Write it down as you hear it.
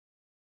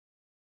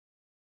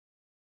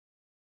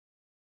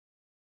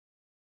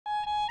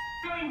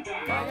Good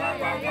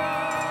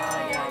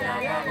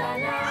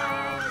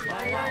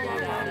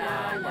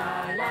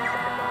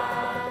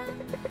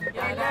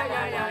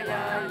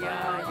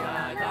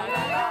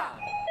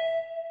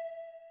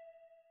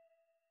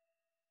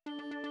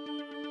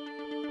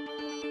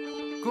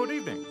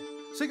evening.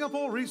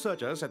 Singapore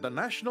researchers at the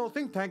national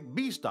think tank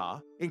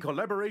B-Star, in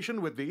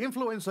collaboration with the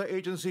influencer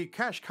agency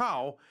Cash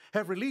Cow,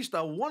 have released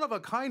a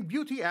one-of-a-kind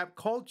beauty app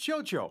called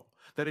Chio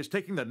that is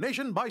taking the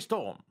nation by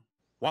storm.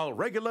 While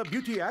regular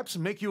beauty apps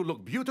make you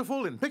look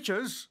beautiful in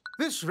pictures,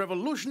 this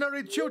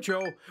revolutionary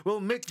Chio will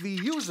make the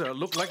user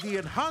look like the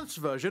enhanced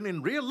version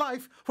in real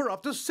life for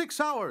up to 6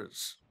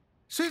 hours.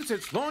 Since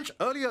its launch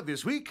earlier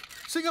this week,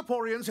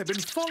 Singaporeans have been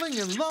falling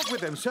in love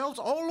with themselves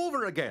all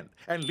over again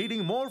and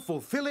leading more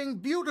fulfilling,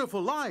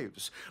 beautiful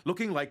lives,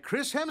 looking like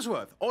Chris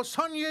Hemsworth or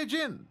Sun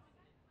Ye-jin.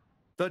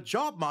 The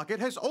job market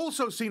has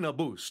also seen a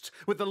boost,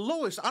 with the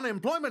lowest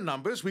unemployment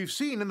numbers we've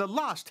seen in the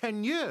last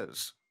 10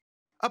 years.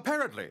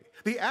 Apparently,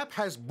 the app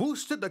has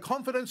boosted the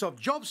confidence of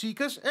job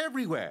seekers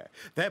everywhere,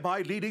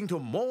 thereby leading to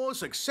more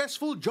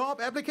successful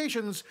job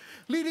applications,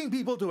 leading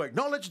people to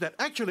acknowledge that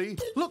actually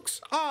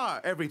looks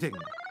are everything.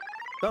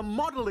 The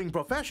modeling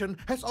profession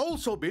has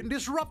also been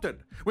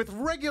disrupted, with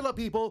regular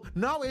people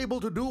now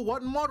able to do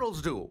what models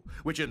do,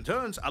 which in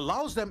turn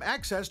allows them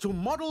access to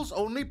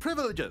models-only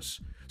privileges,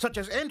 such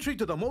as entry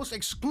to the most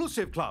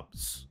exclusive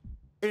clubs.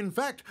 In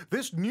fact,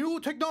 this new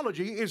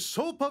technology is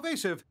so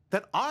pervasive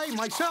that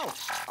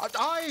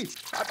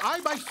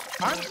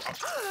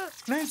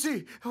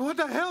Nancy, what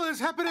the hell is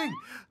happening?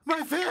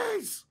 My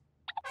face!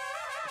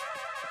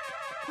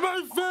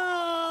 My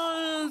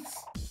face!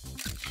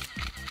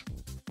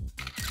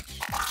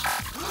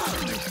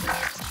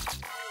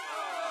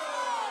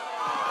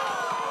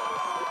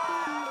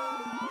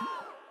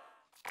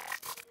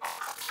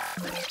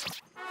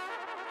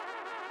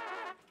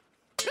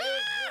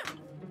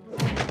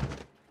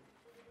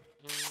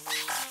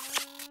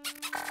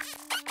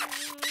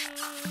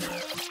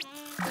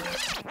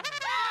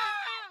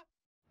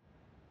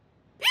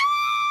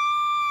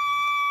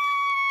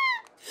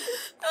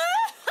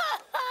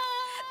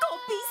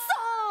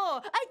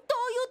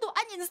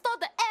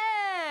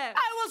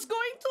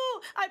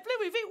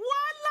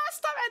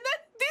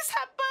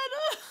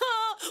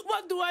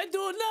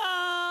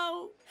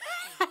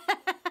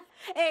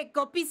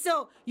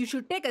 Kopiso, you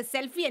should take a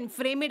selfie and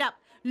frame it up.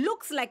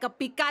 Looks like a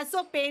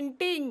Picasso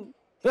painting.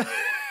 Atong!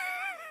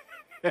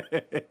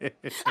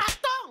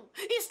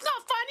 It's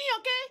not funny,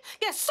 okay?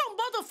 Get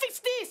somebody to fix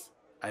this.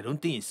 I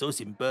don't think it's so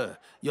simple.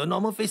 Your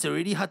normal face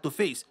already hard to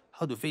fix.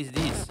 How to fix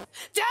this?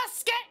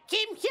 Just get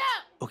him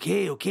here.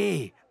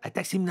 Okay. I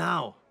text him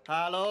now.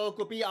 Hello,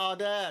 kopi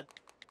order.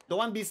 Don't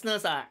want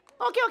business, ah?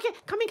 Okay.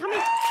 Come in.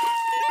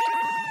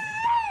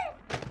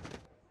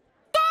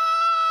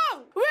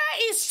 Tong! Where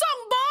is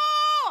Songbo?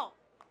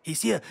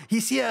 He's here.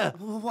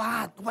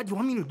 What? What do you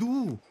want me to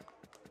do?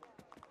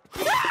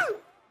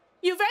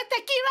 You very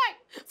techy, right?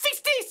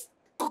 Fix this.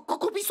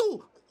 Kopi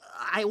so,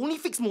 I only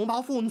fix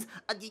mobile phones.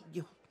 Then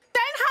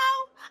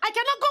how? I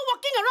cannot go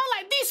walking around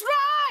like this,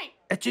 right?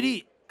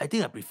 Actually, I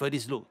think I prefer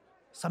this look.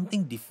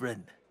 Something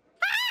different.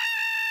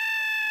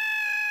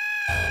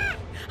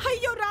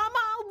 Hiyo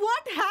Rama,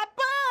 what happened?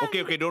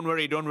 Okay, don't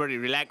worry.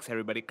 Relax,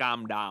 everybody.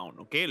 Calm down,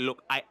 okay?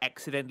 Look, I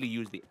accidentally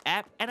used the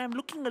app and I'm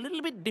looking a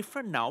little bit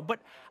different now,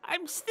 but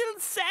I'm still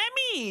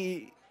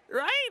Sammy,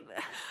 right?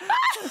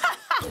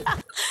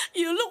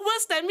 You look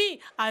worse than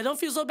me. I don't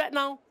feel so bad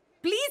now.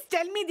 Please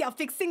tell me they are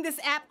fixing this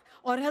app,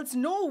 or else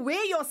no way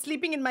you're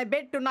sleeping in my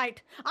bed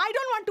tonight. I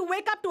don't want to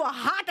wake up to a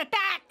heart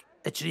attack.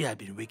 Actually, I've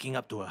been waking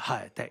up to a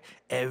heart attack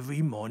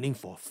every morning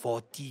for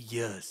 40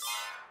 years.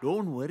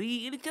 Don't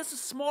worry, it's just a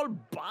small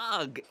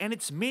bug and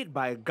it's made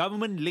by a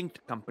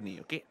government-linked company,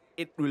 okay?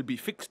 It will be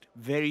fixed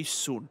very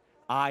soon.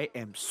 I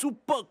am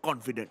super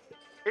confident.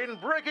 In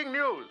breaking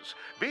news,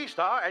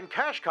 B-Star and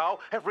Cash Cow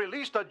have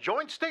released a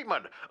joint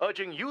statement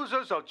urging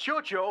users of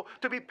Chio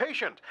to be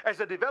patient as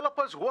the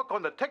developers work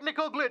on the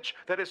technical glitch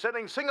that is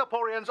sending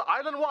Singaporeans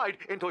island-wide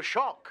into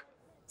shock.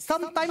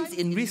 Sometimes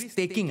in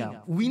risk-taking,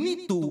 we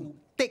need to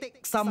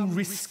take some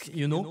risk,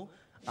 you know.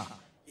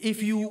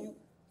 If you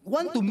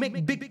want to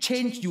make big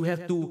change, you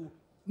have to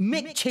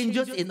make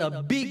changes in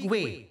a big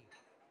way.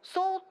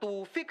 So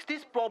to fix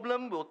this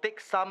problem will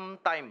take some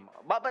time.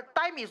 But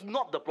time is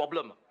not the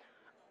problem.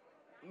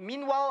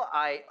 Meanwhile,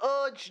 I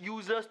urge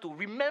users to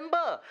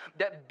remember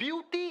that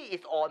beauty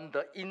is on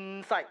the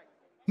inside.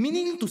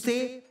 Meaning to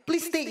say,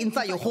 please stay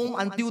inside your home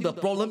until the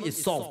problem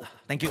is solved.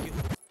 Thank you.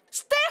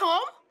 Stay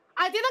home?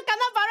 I didn't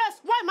kena virus.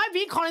 Why am I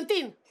being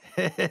quarantined?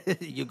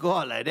 You go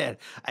out like that.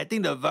 I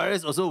think the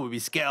virus also will be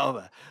scared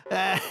of.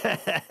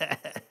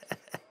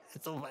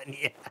 So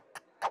funny.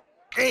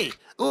 Hey,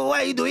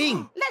 what are you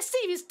doing? Let's see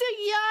if he's still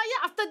here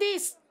after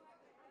this.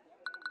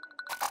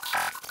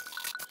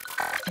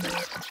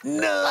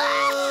 No!